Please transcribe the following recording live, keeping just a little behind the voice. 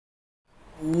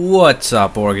What's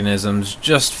up, organisms?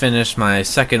 Just finished my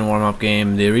second warm-up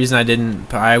game. The reason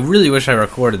I really wish I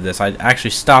recorded this. I actually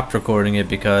stopped recording it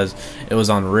because it was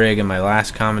on rig, and my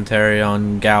last commentary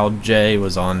on GoWJ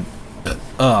was on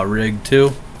rig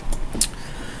too.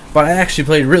 But I actually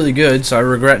played really good, so I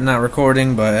regret not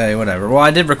recording, but hey, whatever. Well, I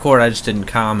did record, I just didn't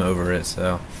comm over it,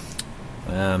 so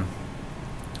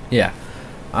yeah.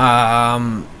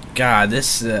 God,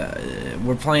 this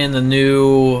we're playing the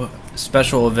new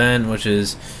special event, which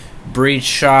is breech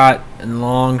shot and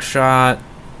long shot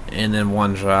and then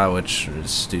one shot, which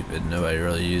is stupid. Nobody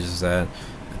really uses that.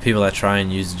 The people that try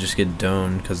and use it just get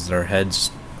domed because their head's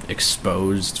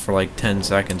exposed for like 10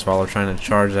 seconds while they're trying to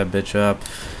charge that bitch up.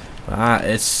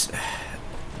 It's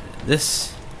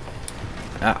this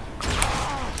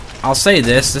I'll say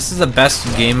this is the best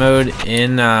game mode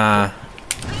in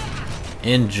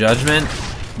Judgement,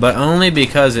 but only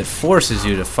because it forces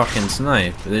you to fucking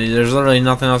snipe. There's literally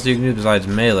nothing else you can do besides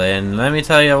melee, and let me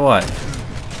tell you what,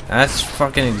 that's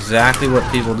fucking exactly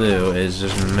what people do, is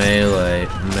just melee,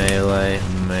 melee,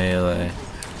 melee.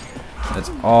 That's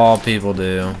all people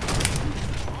do.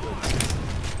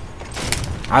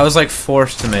 I was like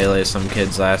forced to melee some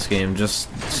kids last game just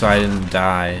so I didn't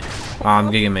die. Oh,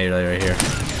 I'm getting melee right here.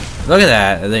 Look at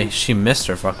that, she missed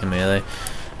her fucking melee.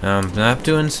 Not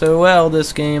doing so well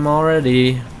this game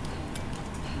already.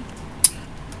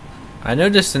 I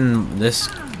noticed in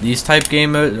these type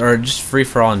game mode, or just free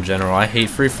for all in general. I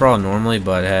hate free for all normally,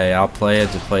 but hey, I'll play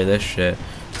it to play this shit.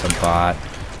 It's a bot.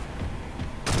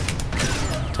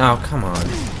 Oh come on!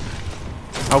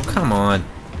 Oh come on!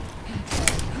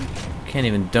 Can't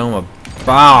even dome a.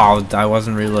 Oh, I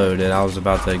wasn't reloaded. I was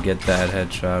about to get that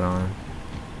headshot on him.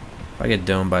 If I get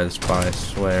domed by this bot, I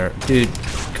swear, dude.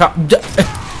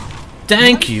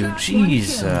 Thank you,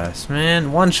 Jesus,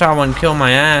 man. One shot, one kill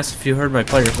my ass. If you heard my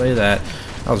player say that,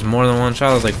 that was more than one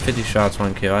shot. That was like 50 shots,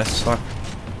 one kill. I suck.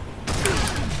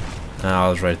 Oh, I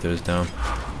was right through his dome.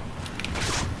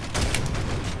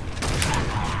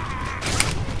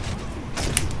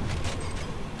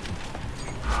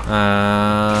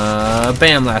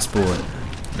 Bam, last bullet.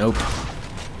 Nope.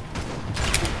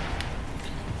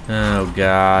 Oh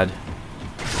God.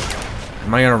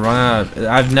 Am I gonna run out of...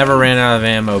 I've never ran out of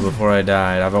ammo before I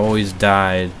died. I've always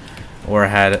died or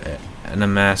had a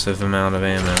massive amount of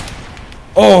ammo.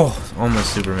 Oh!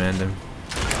 Almost Supermaned him.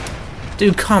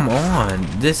 Dude, come on.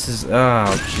 This is...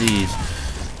 Oh,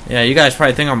 jeez. Yeah, you guys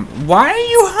probably think I'm... Why are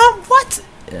you... What?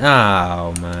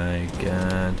 Oh, my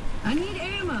God. I need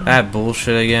ammo. That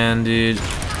bullshit again, dude.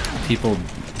 People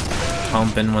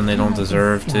pumping when they don't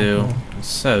deserve to. It's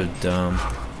so dumb.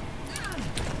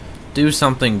 Do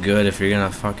something good if you're gonna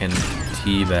fucking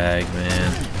teabag,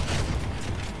 man.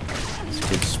 This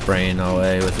kid's spraying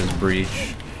away with his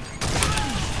breech.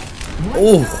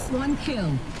 Oh! One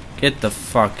kill. Get the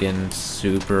fucking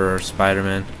super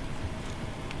Spider-Man.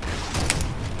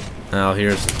 Now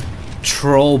here's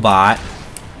Trollbot.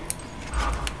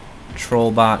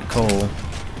 Trollbot Cole.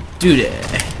 Dude,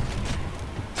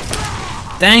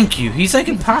 thank you. He's like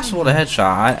impossible to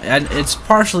headshot. It's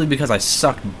partially because I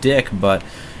suck dick, but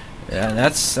yeah,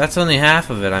 that's only half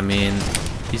of it. I mean,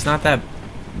 he's not that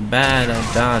bad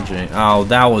at dodging. Oh,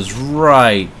 that was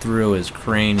right through his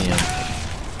cranium.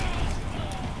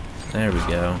 There we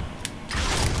go.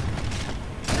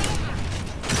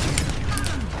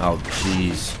 Oh,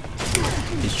 jeez.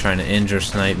 He's trying to injure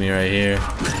snipe me right here.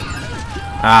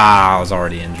 Ah, I was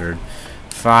already injured.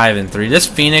 5 and 3. This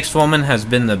Phoenix woman has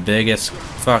been the biggest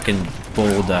fucking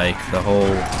bull dyke the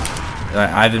whole...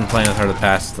 I've been playing with her the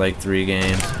past like 3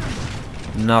 games.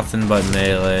 Nothing but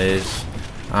melees.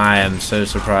 I am so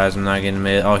surprised I'm not getting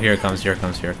melee. Oh, here it comes, here it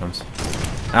comes, here it comes.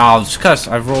 Oh, just cuss.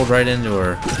 I've rolled right into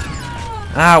her.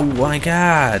 Oh my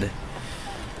God.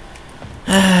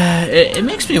 It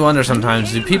makes me wonder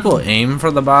sometimes, do people aim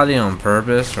for the body on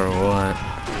purpose or what?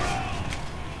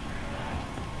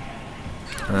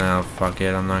 Oh, fuck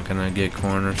it. I'm not gonna get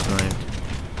corner sniped.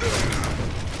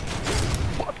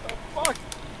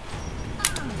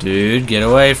 Dude, get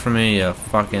away from me, you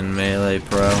fucking melee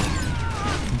pro.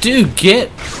 Dude,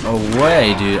 get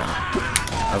away, dude.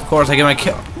 Of course, I get my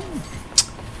kill.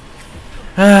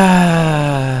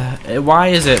 Why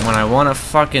is it when I want a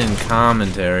fucking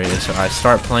commentary, I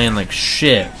start playing like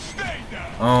shit?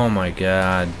 Oh my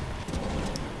God.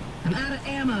 I'm out of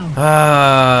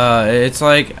ammo. It's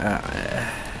like...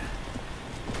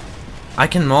 I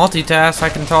can multitask, I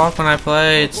can talk when I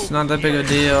play, it's not that big of a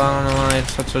deal. I don't know why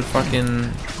it's such a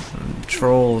fucking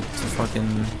troll to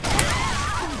fucking...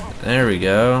 There we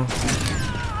go.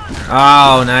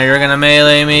 Oh, now you're gonna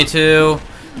melee me too?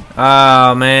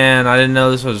 Oh man, I didn't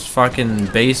know this was fucking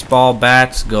baseball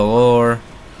bats galore.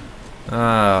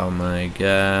 Oh my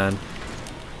god.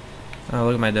 Oh,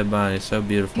 look at my dead body. So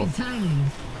beautiful. Good timing.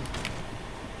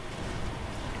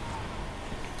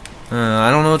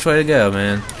 I don't know which way to go,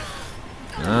 man.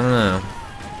 I don't know.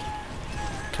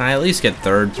 Can I at least get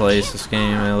third place this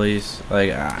game, at least?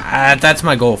 Like, that's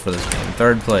my goal for this game.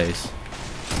 Third place.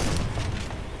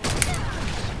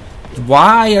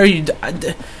 Why are you...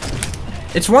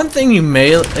 It's one thing you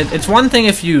melee... It's one thing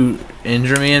if you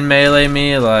injure me and melee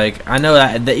me. Like, I know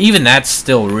that even that's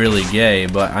still really gay.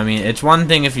 But, I mean, it's one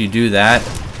thing if you do that.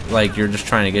 Like, you're just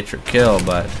trying to get your kill.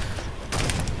 But,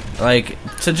 like,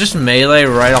 to just melee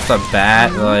right off the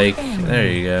bat. Like,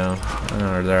 there you go.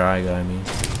 Or there I go, I mean.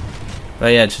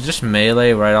 But yeah, to just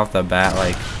melee right off the bat,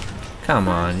 like, come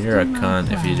on, you're a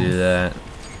cunt if you do that.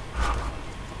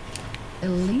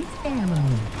 Elite ammo.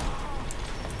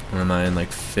 What am I in, like,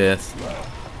 5th?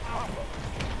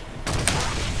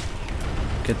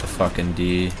 Get the fucking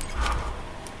D.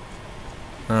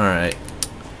 Alright.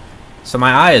 So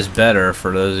my eye is better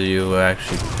for those of you who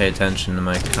actually pay attention to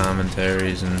my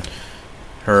commentaries and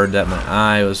heard that my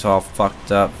eye was all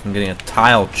fucked up from getting a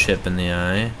tile chip in the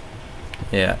eye.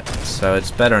 Yeah, so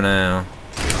it's better now.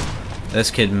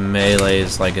 This kid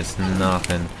melees like it's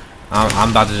nothing.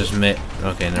 I'm about to just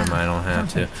okay, never mind. I don't have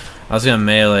to. I was gonna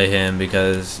melee him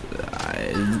because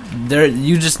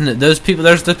those people.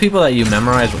 There's the people that you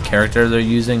memorize what character they're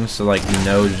using, so like you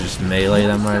know to just melee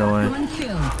them right away.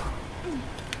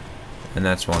 And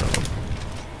that's one of them.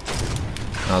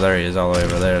 Oh, there he is, all the way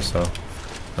over there. So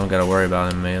don't gotta worry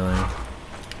about him meleeing.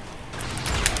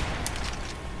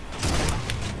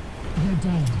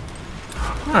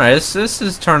 Alright, this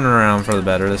is turning around for the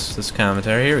better, this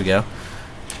commentary. Here we go.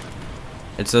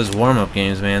 It's those warm-up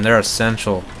games, man. They're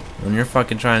essential. When you're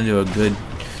fucking trying to do a good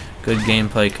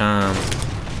gameplay comm,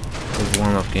 those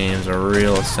warm-up games are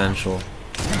real essential.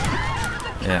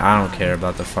 Yeah, I don't care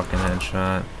about the fucking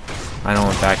headshot. I don't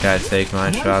want that guy to take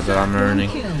my shot that I'm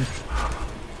earning.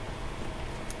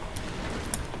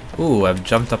 Ooh, I've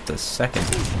jumped up to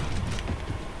 2nd.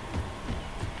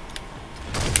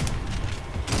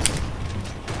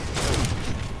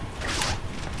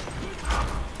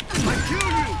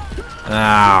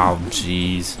 Oh,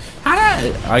 jeez.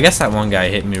 I guess that one guy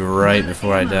hit me right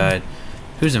before I died.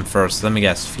 Who's in first? Let me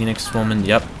guess. Phoenix Woman?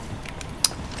 Yep.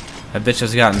 That bitch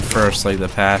has gotten first like the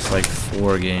past like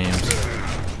 4 games.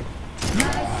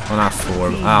 Well, not 4.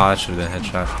 Oh, that should have been a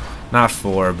headshot. Not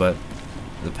 4, but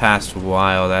the past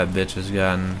while that bitch has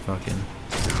gotten fucking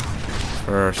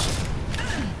first.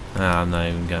 Oh, I'm not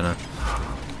even gonna.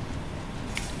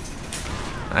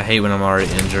 I hate when I'm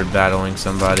already injured battling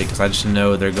somebody because I just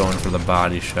know they're going for the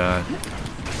body shot.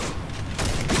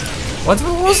 What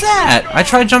was that? I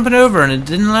tried jumping over and it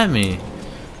didn't let me.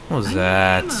 What was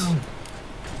that?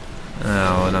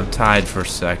 Oh, and I'm tied for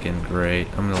 2nd. Great.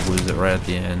 I'm going to lose it right at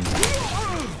the end.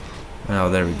 Oh,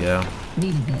 there we go.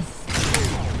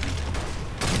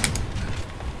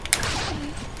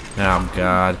 Oh,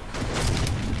 God.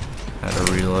 Had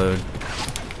to reload.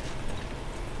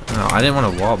 Oh, I didn't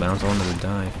want to wall bounce. I wanted to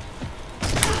dive.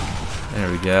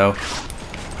 There we go.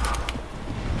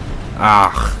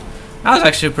 Ah, that was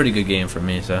actually a pretty good game for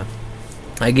me. So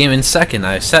I came in 2nd.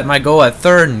 I set my goal at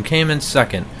 3rd and came in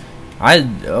 2nd.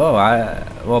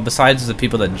 Well, besides the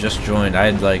people that just joined, I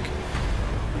had like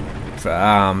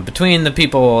between the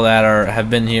people that have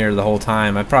been here the whole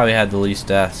time, I probably had the least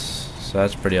deaths. So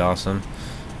that's pretty awesome.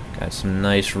 Got some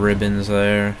nice ribbons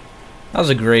there. That was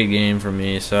a great game for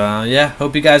me. So yeah,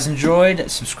 hope you guys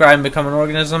enjoyed. Subscribe and become an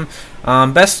organism.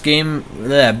 Best game.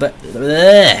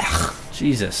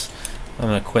 Jesus, I'm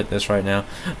gonna quit this right now.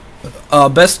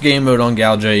 Best game mode on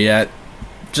GoWJ yet,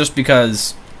 just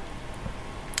because.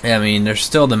 Yeah, I mean, there's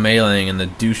still the meleeing and the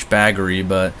douchebaggery,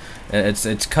 but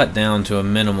it's cut down to a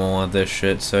minimal of this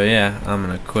shit. So yeah, I'm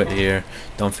gonna quit here.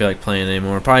 Don't feel like playing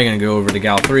anymore. Probably gonna go over to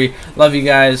Gal 3. Love you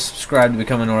guys. Subscribe to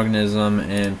become an organism,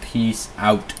 and peace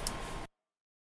out.